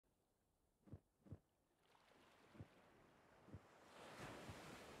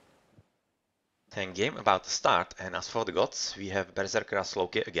And game about to start, and as for the gods, we have Berserker as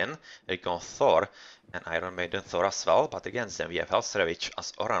Loki again, Recon Thor, and Iron Maiden Thor as well, but against them we have Hellsravage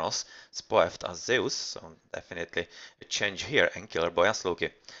as Oranos, Spoeft as Zeus, so definitely a change here, and Killer Boy as Loki.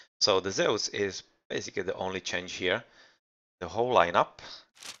 So the Zeus is basically the only change here. The whole lineup,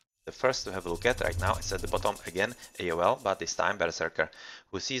 the first to have a look at right now is at the bottom again, AoL, but this time Berserker,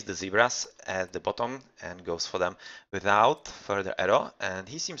 who sees the zebras at the bottom and goes for them without further ado, and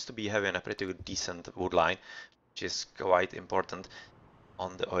he seems to be having a pretty good, decent wood line, which is quite important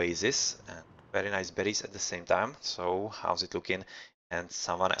on the Oasis, and very nice berries at the same time. So how's it looking? And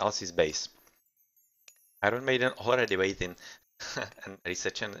someone else's base. Iron Maiden already waiting and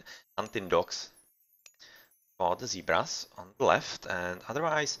researching hunting dogs for the zebras on the left, and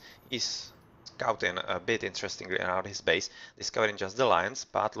otherwise he's scouting a bit interestingly around his base, discovering just the lions,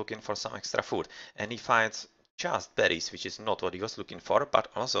 but looking for some extra food. And he finds just berries, which is not what he was looking for, but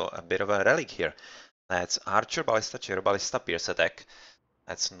also a bit of a relic here. That's Archer, Ballista, Chair, Ballista, Pierce attack.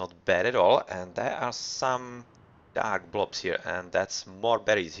 That's not bad at all, and there are some dark blobs here, and that's more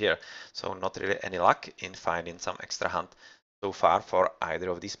berries here. So not really any luck in finding some extra hunt so far for either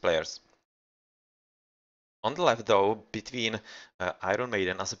of these players. On the left though, between Iron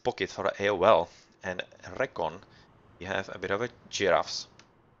Maiden as a pocket for AoL and Recon, we have a bit of a giraffes.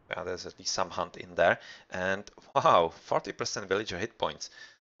 There's at least some hunt in there, and wow, 40% villager hit points.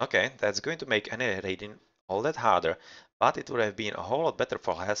 Okay, that's going to make any raiding all that harder, but it would have been a whole lot better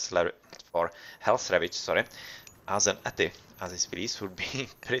for Hellsravage, sorry, as an Ati, as his release would be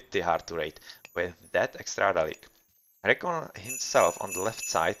pretty hard to raid with that extra relic. Recon himself on the left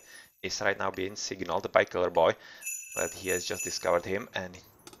side is right now being signaled by Killer Boy, but he has just discovered him, and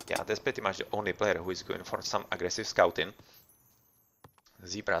yeah, that's pretty much the only player who is going for some aggressive scouting.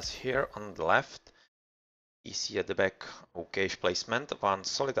 Zebras here on the left. EC at the back, okayish placement. One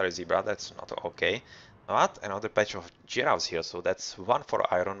solitary zebra, that's not okay. But another patch of giraffes here, so that's one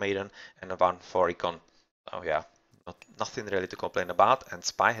for Iron Maiden and one for Recon. Oh yeah, nothing really to complain about, and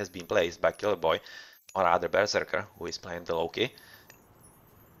Spy has been placed by Killer Boy, or rather Berserker, who is playing the Loki.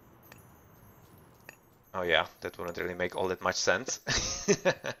 Oh yeah, that wouldn't really make all that much sense.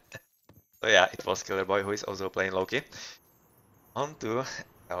 So yeah, it was Killer Boy who is also playing Loki. On to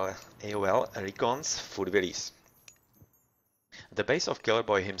AoL Recon's food release. The base of Killer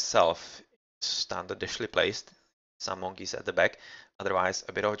Boy himself is standardishly placed, some monkeys at the back, otherwise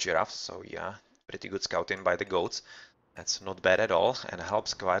a bit of giraffes, so yeah, pretty good scouting by the goats. That's not bad at all and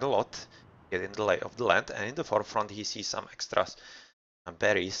helps quite a lot get in the lay of the land, and in the forefront he sees some extras.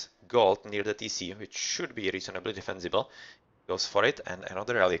 Berries, gold near the TC, which should be reasonably defensible. Goes for it, and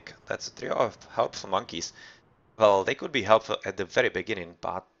another relic. That's a trio of helpful monkeys. Well, they could be helpful at the very beginning,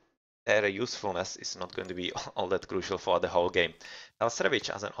 but their usefulness is not going to be all that crucial for the whole game. Hellsravage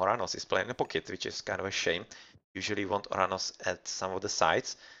as an Oranos is playing a pocket, which is kind of a shame. Usually you want Oranos at some of the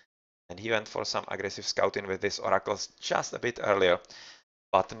sides, and he went for some aggressive scouting with his oracles just a bit earlier,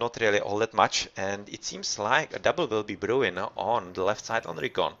 but not really all that much, and it seems like a double will be brewing on the left side on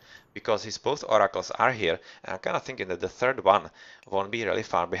Recon, because his both oracles are here, and I'm kind of thinking that the third one won't be really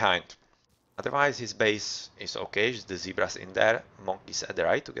far behind. Otherwise his base is okay, the zebras in there, monkeys at the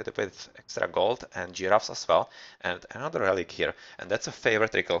right to get up with extra gold, and giraffes as well, and another relic here, and that's a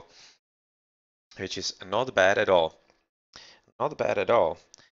favorite trickle, which is not bad at all. Not bad at all.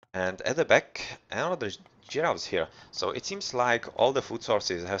 And at the back, another giraffes here. So it seems like all the food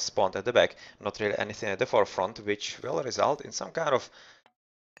sources have spawned at the back, not really anything at the forefront, which will result in some kind of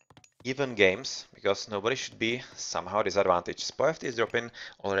even games, because nobody should be somehow disadvantaged. Spoeft is dropping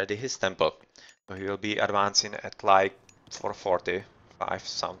already his temple, so he will be advancing at like 440,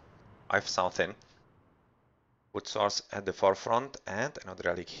 5 something. Food source at the forefront, and another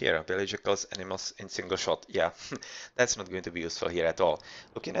relic here. Villager kills animals in single shot. Yeah, that's not going to be useful here at all.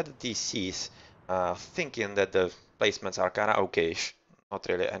 Looking at the DCs, thinking that the placements are kinda okayish. Not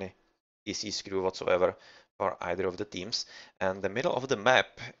really any DC screw whatsoever for either of the teams. And the middle of the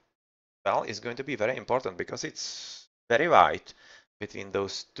map, well, is going to be very important because it's very wide between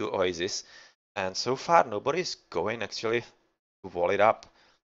those two oases. And so far, nobody's going actually to wall it up.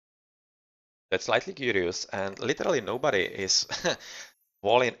 That's slightly curious, and literally nobody is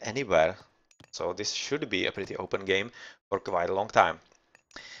walling anywhere, so this should be a pretty open game for quite a long time.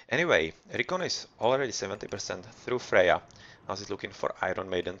 Anyway, Recon is already 70% through Freya. Now he's looking for Iron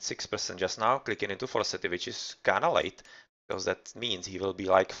Maiden, 6% just now, clicking into Forcity, which is kinda late, because that means he will be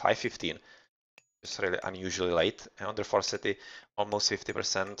like 515. It's really unusually late. Another Forcity, almost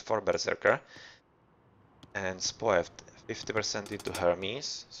 50% for Berserker. And Spoeft 50% into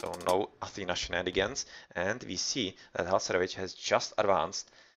Hermes, so no Athena shenanigans, and we see that Hellsravage has just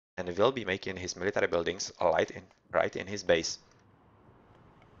advanced and will be making his military buildings right in his base.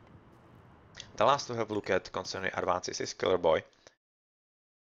 The last to have a look at concerning advances is Killer Boy.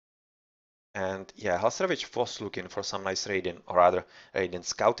 And yeah, Halsrevich was looking for some nice raiding, or rather raiding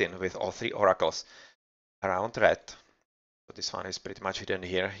scouting with all 3 oracles around red. So this one is pretty much hidden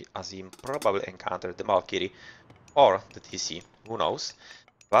here, as he probably encountered the Valkyrie or the TC, who knows.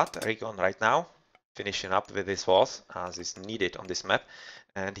 But Recon right now finishing up with his walls as is needed on this map,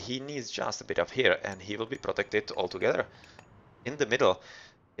 and he needs just a bit up here and he will be protected altogether. In the middle,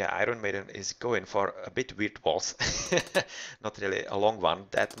 yeah, Iron Maiden is going for a bit weird walls, not really a long one.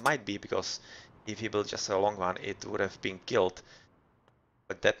 That might be because if he built just a long one, it would have been killed,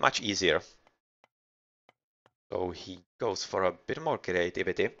 but that much easier. So he goes for a bit more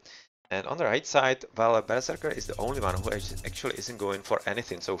creativity. And on the right side, well, Berserker is the only one who actually isn't going for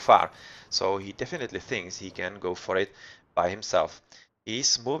anything so far. So he definitely thinks he can go for it by himself.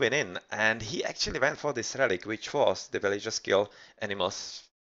 He's moving in, and he actually went for this relic, which was the villagers kill animals.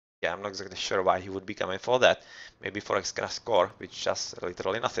 Yeah, I'm not exactly sure why he would be coming for that. Maybe for extra score, which just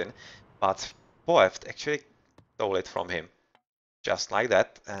literally nothing. But Poeft actually stole it from him. Just like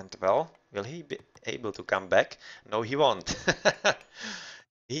that. And well, will he be able to come back? No, he won't.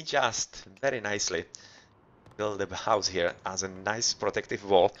 He just very nicely built a house here as a nice protective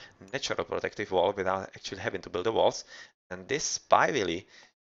wall, natural protective wall without actually having to build the walls. And this spy valley,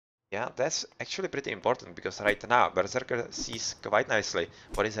 yeah, that's actually pretty important because right now Berserker sees quite nicely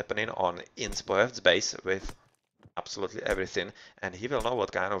what is happening on Inspoev's base with absolutely everything, and he will know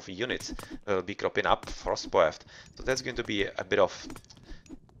what kind of units will be cropping up for Spoeft. So that's going to be a bit of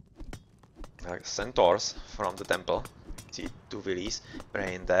centaurs from the temple. See 2 willies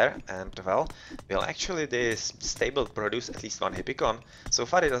praying there, and well, will actually this stable produce at least 1 hippicon? So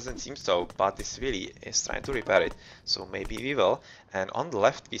far it doesn't seem so, but this willy is trying to repair it, so maybe we will. And on the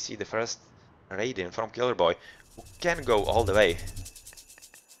left we see the first raiding from Killer Boy, who can go all the way,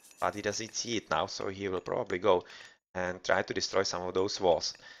 but he doesn't see it now, so he will probably go and try to destroy some of those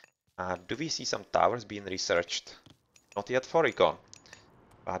walls. Do we see some towers being researched? Not yet for Recon.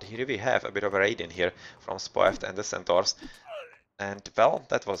 But here we have a bit of a raid in here from Spoeft and the Centaurs. And well,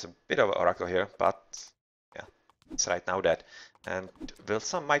 that was a bit of an oracle here, but yeah, it's right now dead. And will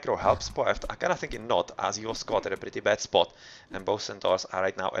some micro help Spoeft? I'm kinda thinking not, as he was caught at a pretty bad spot. And both Centaurs are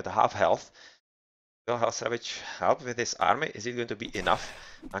right now at half health. Will Halsravich help with his army? Is it going to be enough?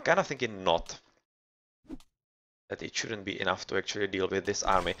 I'm kinda thinking not. That it shouldn't be enough to actually deal with this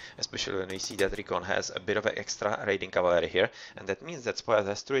army, especially when we see that Recon has a bit of an extra raiding cavalry here, and that means that Spoeft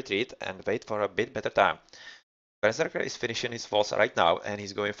has to retreat and wait for a bit better time. Berserker is finishing his walls right now, and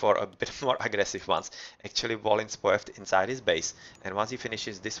he's going for a bit more aggressive ones, actually walling Spoeft inside his base, and once he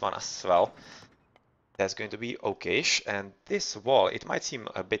finishes this one as well, that's going to be okayish. And this wall, it might seem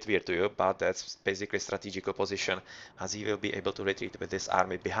a bit weird to you, but that's basically strategical position, as he will be able to retreat with this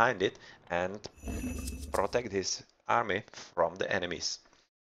army behind it and protect his army from the enemies.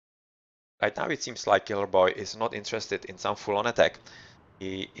 Right now it seems like Killer Boy is not interested in some full-on attack.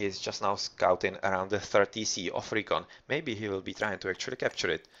 He is just now scouting around the 30C of Recon. Maybe he will be trying to actually capture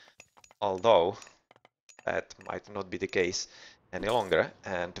it, although that might not be the case any longer.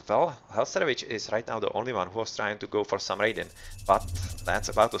 And well, Halsrevich is right now the only one who was trying to go for some raiding, but that's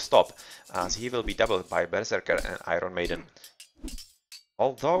about to stop, as he will be doubled by Berserker and Iron Maiden.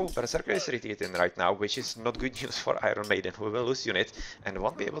 Although Berserker is retreating right now, which is not good news for Iron Maiden, who will lose units and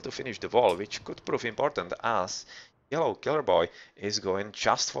won't be able to finish the wall, which could prove important, as Yellow Killer Boy is going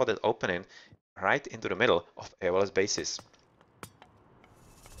just for that opening right into the middle of AoL's bases.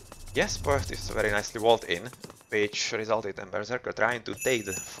 Yes, Poeft is very nicely walled in, which resulted in Berserker trying to take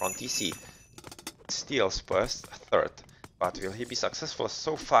the front TC. Steals Poeft's third, but will he be successful?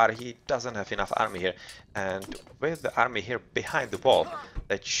 So far he doesn't have enough army here, and with the army here behind the wall,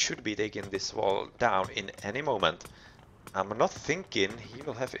 that should be taking this wall down in any moment. I'm not thinking he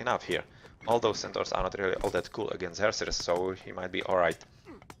will have enough here, although Centaurs are not really all that cool against Hercers, so he might be alright.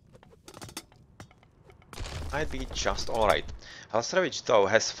 Might be just alright. Halsrevich though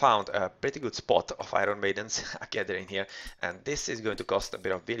has found a pretty good spot of Iron Maidens gathering here, and this is going to cost a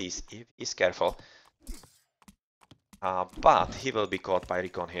bit of billies if he's careful. But he will be caught by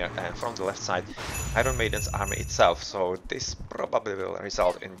Recon here, and from the left side Iron Maiden's army itself, so this probably will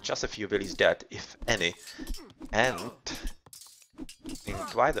result in just a few billies dead, if any, and in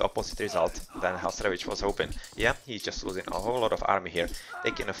quite the opposite result than Halsrevich was hoping. Yeah, he's just losing a whole lot of army here,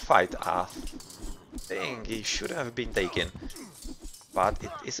 taking a fight thing he should have been taken, but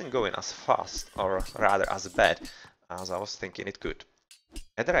it isn't going as fast, or rather as bad, as I was thinking it could.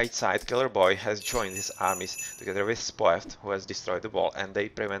 At the right side, Killer Boy has joined his armies together with Spoeft, who has destroyed the wall, and they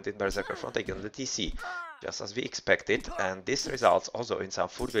prevented Berserker from taking the TC, just as we expected, and this results also in some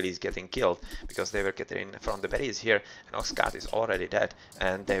food villies getting killed, because they were getting from the berries here, and Oxcart is already dead,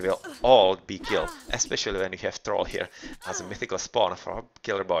 and they will all be killed, especially when you have Troll here as a mythical spawn for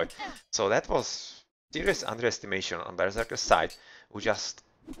Killer Boy. So that was serious underestimation on Berserker's side, who just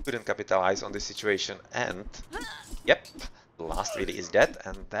couldn't capitalize on this situation, and yep, last Willy is dead,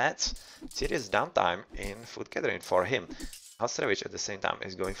 and that's serious downtime in food gathering for him. Hasrevich at the same time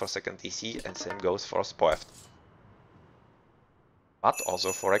is going for second TC, and same goes for Spoeft. But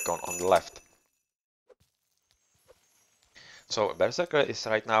also for Recon on the left. So Berserker is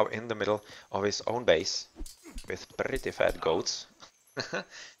right now in the middle of his own base, with pretty fat goats.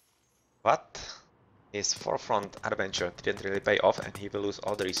 But his forefront adventure didn't really pay off, and he will lose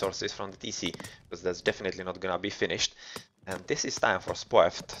all the resources from the TC, because that's definitely not gonna be finished. And this is time for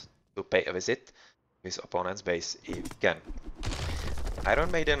Spoeft to pay a visit to his opponent's base if he can.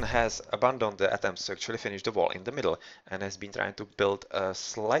 Iron Maiden has abandoned the attempts to actually finish the wall in the middle and has been trying to build a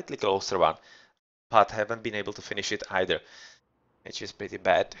slightly closer one, but haven't been able to finish it either, which is pretty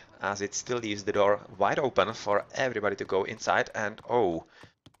bad, as it still leaves the door wide open for everybody to go inside. And oh,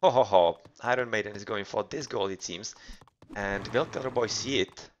 ho ho ho, Iron Maiden is going for this goal, it seems. And will Killer Boy see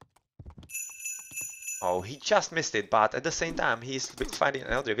it? Oh, he just missed it, but at the same time he's finding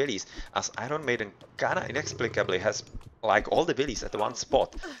another Willies, as Iron Maiden kinda inexplicably has like all the Willies at one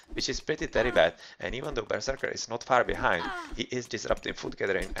spot, which is pretty very bad. And even though Berserker is not far behind, he is disrupting food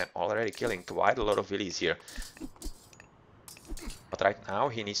gathering and already killing quite a lot of Willies here. But right now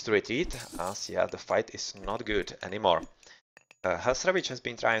he needs to retreat, as yeah, the fight is not good anymore. Hasravich has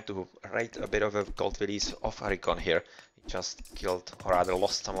been trying to raid a bit of a gold Willies of Recon here. He just killed, or rather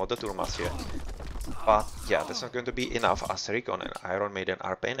lost some of the Turmas here. But yeah, that's not going to be enough, as Recon and Iron Maiden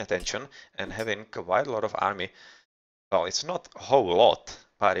are paying attention and having quite a lot of army. Well, it's not a whole lot,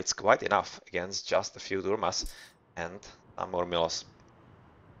 but it's quite enough against just a few Durmas and some more Milos.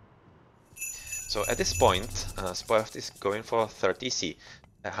 So at this point, Spoeft is going for 30C,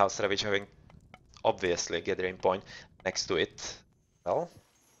 House Ravage having obviously gathering point next to it. Well,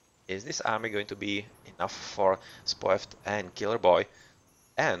 is this army going to be enough for Spoeft and Killer Boy?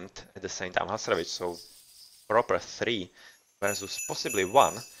 And at the same time Hasravich, so proper 3 versus possibly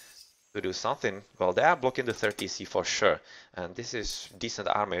 1 to do something. Well, they are blocking the 30C for sure, and this is decent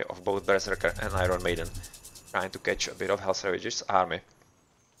army of both Berserker and Iron Maiden, trying to catch a bit of Hasravich's army.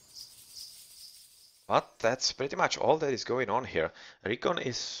 But that's pretty much all that is going on here. Recon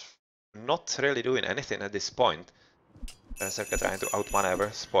is not really doing anything at this point. Berserker trying to outmaneuver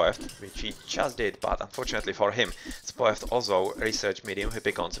Spoeft, which he just did, but unfortunately for him, Spoeft also researched medium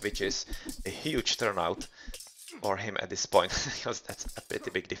Hippicons, which is a huge turnout for him at this point, because that's a pretty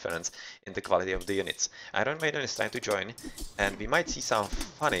big difference in the quality of the units. Iron Maiden is trying to join, and we might see some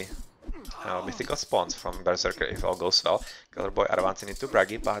funny mythical spawns from Berserker if all goes well. Killer Boy advancing into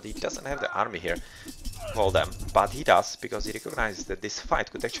Bragi, but he doesn't have the army here to hold them. But he does, because he recognizes that this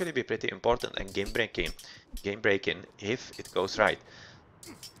fight could actually be pretty important and game-breaking if it goes right.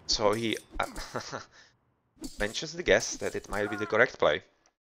 So he ventures the guess that it might be the correct play,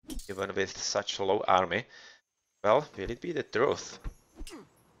 even with such a low army. Well, will it be the truth?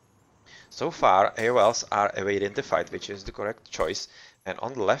 So far, AoLs are evading the fight, which is the correct choice. And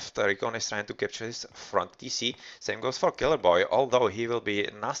on the left, Recon is trying to capture his front TC. Same goes for Killer Boy, although he will be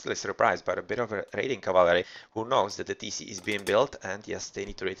nastily surprised by a bit of a raiding cavalry who knows that the TC is being built, and yes, they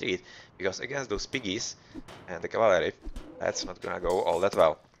need to retreat, because against those piggies and the cavalry, that's not gonna go all that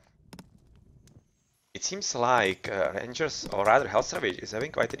well. It seems like Rangers, or rather Hellsravage, is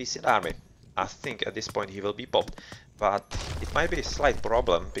having quite a decent army. I think at this point he will be popped, but it might be a slight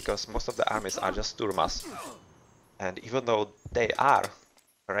problem, because most of the armies are just Turmas. And even though they are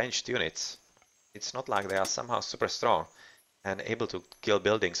ranged units, it's not like they are somehow super strong and able to kill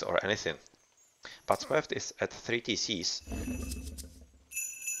buildings or anything. But Spoeft is at 3 TCs.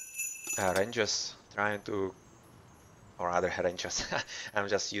 Rangers trying to... or rather Rangers, I'm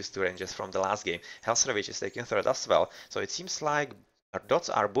just used to Rangers from the last game. Hellsravage is taking third as well, so it seems like our dots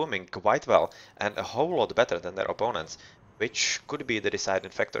are booming quite well and a whole lot better than their opponents, which could be the deciding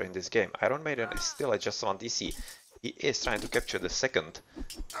factor in this game. Iron Maiden is still at just 1 DC. He is trying to capture the second,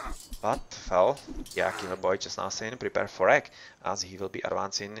 but, well, yeah, Killer Boy just now saying prepare for egg, as he will be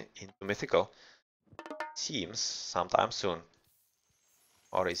advancing into Mythical. Seems sometime soon.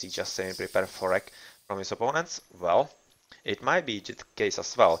 Or is he just saying prepare for egg from his opponents? Well, it might be the case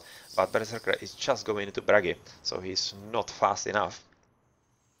as well, but Berserker is just going into Bragi, so he's not fast enough.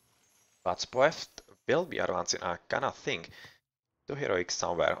 But Spoeft will be advancing, I kinda think, too heroic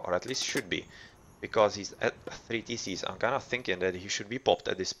somewhere, or at least should be, because he's at 3 TCs. I'm kind of thinking that he should be popped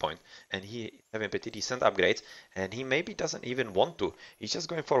at this point, and he having pretty decent upgrades, and he maybe doesn't even want to. He's just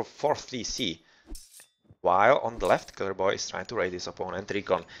going for 4th TC. While on the left, Killer Boy is trying to raid his opponent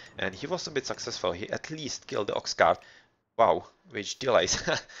Recon, and he was a bit successful. He at least killed the Ox Cart. Wow, which delays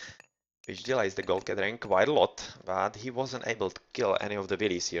the gold gathering quite a lot, but he wasn't able to kill any of the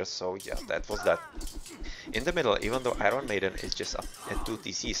Willies here, so yeah, that was that. In the middle, even though Iron Maiden is just up at 2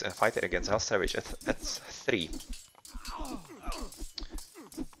 TCs and fighting against Hell Savage at 3.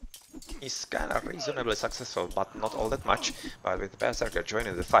 He's kind of reasonably successful, but not all that much. But with Berserker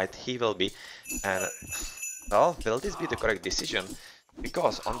joining the fight, he will be. And, well, will this be the correct decision?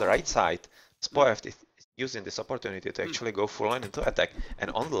 Because on the right side, Spoeft is using this opportunity to actually go full on into attack.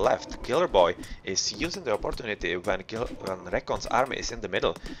 And on the left, Killer Boy is using the opportunity when Recon's army is in the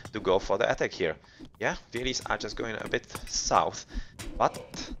middle to go for the attack here. Yeah, Willies are just going a bit south, but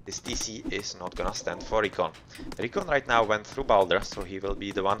this TC is not gonna stand for Recon. Recon right now went through Balder, so he will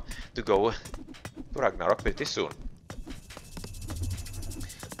be the one to go to Ragnarok pretty soon.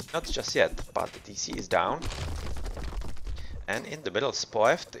 Not just yet, but the TC is down. And in the middle,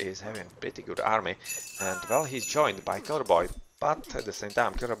 Spoeft is having a pretty good army, and well, he's joined by Killer Boy, but at the same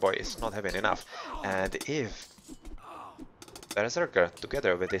time, Killer Boy is not having enough. And if Berserker,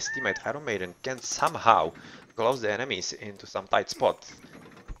 together with his teammate Iron Maiden, can somehow close the enemies into some tight spots,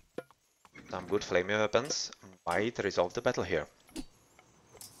 some good flaming weapons might resolve the battle here.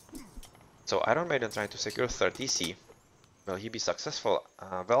 So Iron Maiden trying to secure 30 TC. Will he be successful?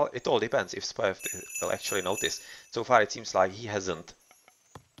 Well, it all depends if Spoeft will actually notice. So far it seems like he hasn't.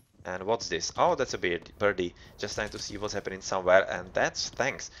 And what's this? Oh, that's a birdie, just trying to see what's happening somewhere, and that's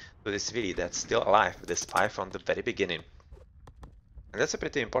thanks to this Willy that's still alive with the spy from the very beginning. And that's a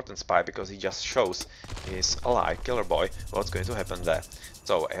pretty important spy, because he just shows his ally, Killer Boy, what's going to happen there.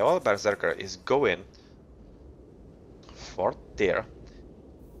 So AoL Berserker is going for Tyr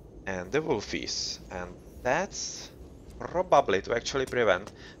and the Wolfies, and that's probably to actually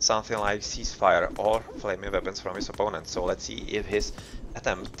prevent something like ceasefire or flaming weapons from his opponent. So let's see if his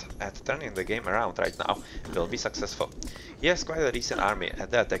attempt at turning the game around right now will be successful. He has quite a decent army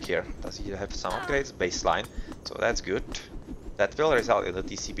at the attack here. Does he have some upgrades? Baseline, so that's good. That will result in the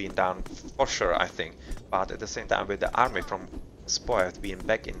TC being down for sure, I think. But at the same time, with the army from Spoeft being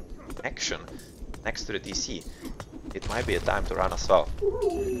back in action next to the TC, it might be a time to run as well.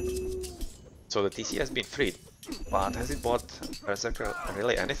 So the TC has been freed. But has it bought Berserker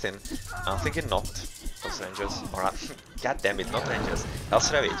really anything? I'm thinking not. Those Rangers, or god damn it, not Rangers. Hell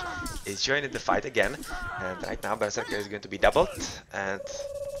Savage is joining the fight again, and right now Berserker is going to be doubled, and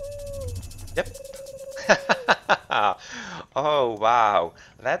yep. Oh wow,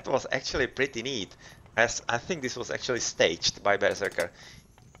 that was actually pretty neat. As I think this was actually staged by Berserker.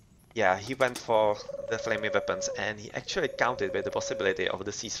 Yeah, he went for the flaming weapons, and he actually counted with the possibility of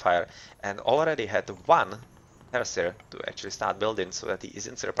the ceasefire, and already had one Tercer to actually start building so that he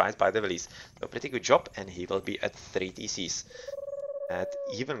isn't surprised by the release. So pretty good job, and he will be at 3 TCs at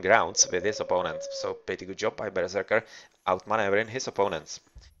even grounds with his opponent. So pretty good job by Berserker, outmaneuvering his opponents.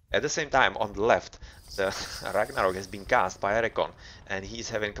 At the same time, on the left, the Ragnarok has been cast by Recon, and he's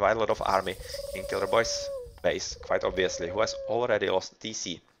having quite a lot of army in Killer Boy's base, quite obviously, who has already lost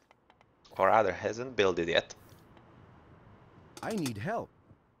TC, or rather hasn't built it yet. I need help.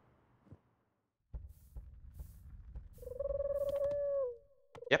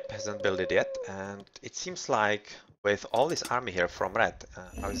 Yep, hasn't built it yet, and it seems like with all this army here from Red,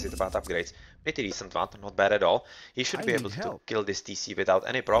 how is it about upgrades? Pretty decent one, not bad at all. He should be able to kill this TC without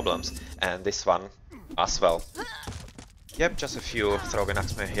any problems, and this one as well. Yep, just a few throwing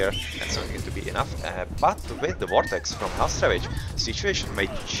axemen here, that's not going to be enough. But with the Vortex from Hell Savage, situation may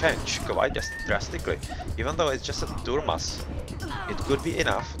change quite just drastically. Even though it's just a Turmas, it could be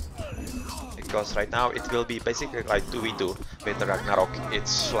enough. Because right now it will be basically like 2v2 with the Ragnarok.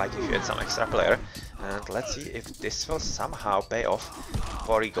 It's like if you had some extra player. And let's see if this will somehow pay off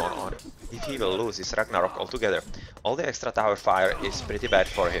for Egon, or if he will lose his Ragnarok altogether. All the extra tower fire is pretty bad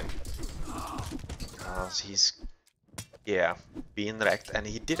for him. He's, yeah, being wrecked, and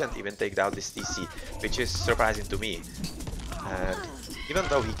he didn't even take down this TC, which is surprising to me. And even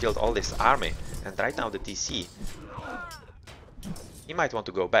though he killed all this army, and right now the TC, he might want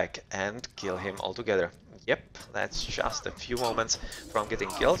to go back and kill him altogether. Yep, that's just a few moments from getting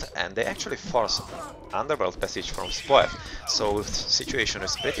killed, and they actually force Underworld passage from Spoeft, so the situation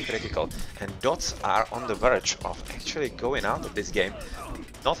is pretty critical, and Dots are on the verge of actually going out of this game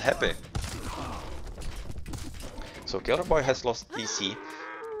not happy. So Killer Boy has lost TC,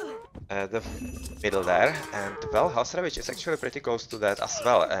 the middle there, and well, Hasravich is actually pretty close to that as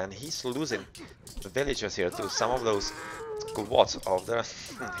well, and he's losing villagers here to some of those squads of the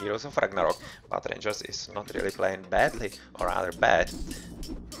Heroes of Ragnarok, but Rangers is not really playing badly, or rather bad,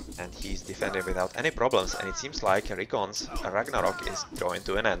 and he's defending without any problems, and it seems like Rikon's Ragnarok is drawing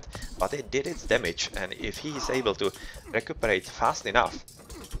to an end, but it did its damage, and if he is able to recuperate fast enough,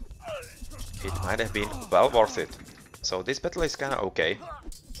 it might have been well worth it. So this battle is kinda okay,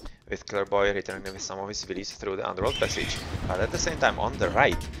 with Killboy returning with some of his villies through the underworld passage, but at the same time on the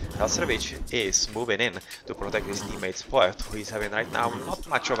right, Helsrevich is moving in to protect his teammate's poet, who is having right now not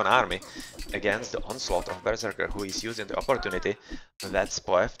much of an army against the onslaught of Berserker, who is using the opportunity that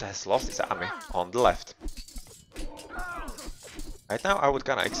Poet has lost his army on the left. Right now I would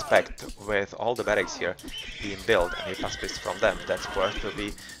kinda expect, with all the barracks here being built and Hypaspis from them, that Poet will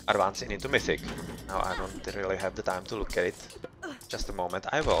be advancing into Mythic. Now I don't really have the time to look at it. Just a moment,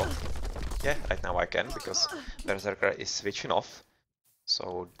 I will. Yeah, right now I can, because Berserker is switching off.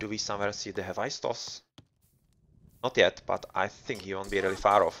 So, do we somewhere see the Hephaestus? Not yet, but I think he won't be really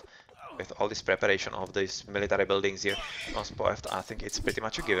far off. With all this preparation of these military buildings here on Spoeft, I think it's pretty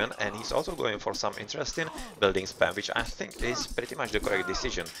much a given, and he's also going for some interesting building spam, which I think is pretty much the correct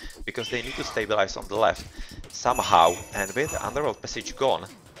decision, because they need to stabilize on the left somehow, and with the Underworld Passage gone,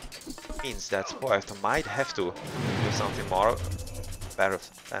 means that Spoeft might have to do something more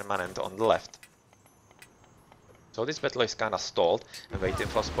permanent on the left. So this battle is kinda stalled and waiting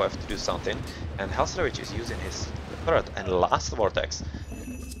for Spoef to do something, and Helsrevich is using his third and last vortex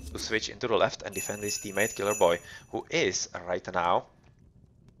to switch into the left and defend his teammate Killer Boy, who is right now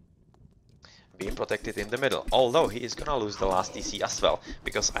being protected in the middle, although he is gonna lose the last TC as well,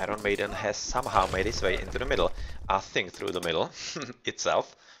 because Iron Maiden has somehow made his way into the middle, I think through the middle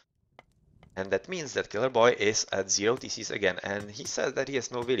itself. And that means that Killer Boy is at 0 TCs again, and he says that he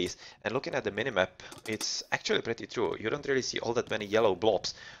has no willies. And looking at the minimap, it's actually pretty true. You don't really see all that many yellow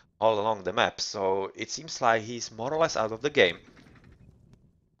blobs all along the map, so it seems like he's more or less out of the game.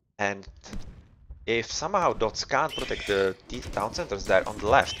 And if somehow Dots can't protect the town centers there on the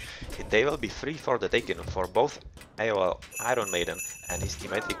left, they will be free for the taking for both AoL, Iron Maiden and his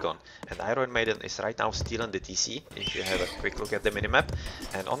teammate Recon. And Iron Maiden is right now stealing the TC, if you have a quick look at the minimap.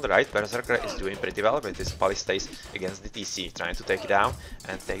 And on the right, Berserker is doing pretty well with his Ballistays against the TC, trying to take it down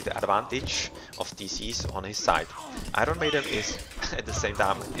and take the advantage of TCs on his side. Iron Maiden is at the same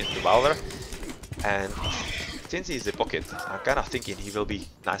time in the Valor, and since he's the pocket, I'm kinda thinking he will be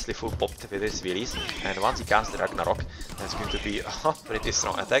nicely full popped with his willies, and once he casts the Ragnarok, that's going to be a pretty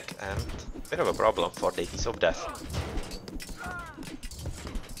strong attack and a bit of a problem for Deities of Death.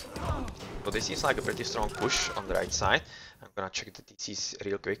 So this seems like a pretty strong push on the right side. I'm gonna check the TCs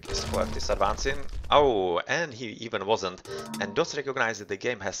real quick. Is Poet is advancing? Oh, and he even wasn't. And Dots recognize that the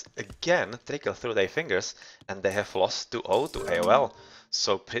game has again trickled through their fingers, and they have lost 2-0 to AoL.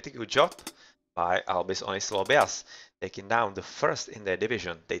 So pretty good job by Albis Onislobias, taking down the first in their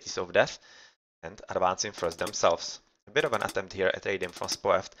division, Deities of Death, and advancing first themselves. A bit of an attempt here at raiding from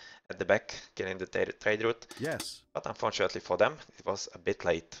Spoeft at the back, killing the trade route. Yes. But unfortunately for them, it was a bit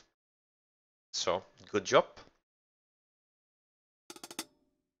late. So, good job.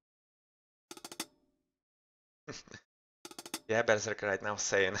 Yeah, Berserker right now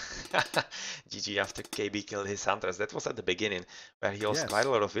saying GG after KB killed his hunters. That was at the beginning, where he lost quite a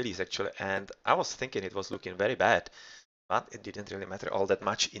lot of willies actually, and I was thinking it was looking very bad, but it didn't really matter all that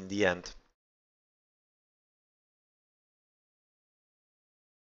much in the end.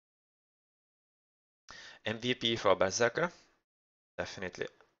 MVP for Berserker, definitely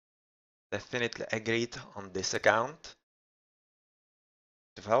agreed on this account.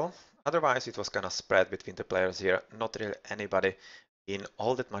 Well, otherwise it was kind of spread between the players here, not really anybody being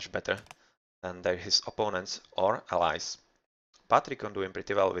all that much better than his opponents or allies. Patricon doing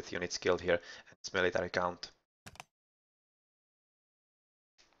pretty well with units killed here and his military count.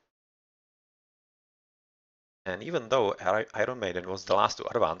 And even though Iron Maiden was the last to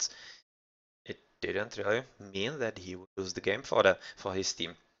advance, it didn't really mean that he would lose the game for his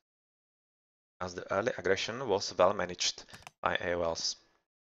team, as the early aggression was well managed by AoLs.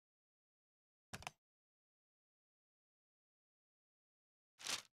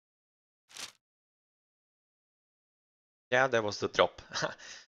 Yeah, there was the drop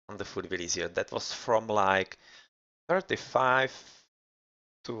on the food willies here. That was from like 35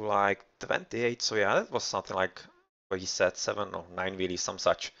 to like 28, so yeah, that was something like what he said, 7 or 9 willies, some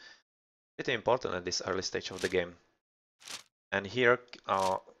such. Pretty important at this early stage of the game. And here,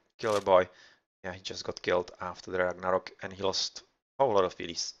 Killer Boy, yeah, he just got killed after the Ragnarok and he lost a whole lot of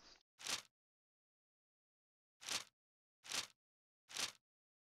willies.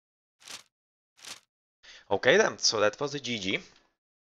 Okay then, so that was the GG.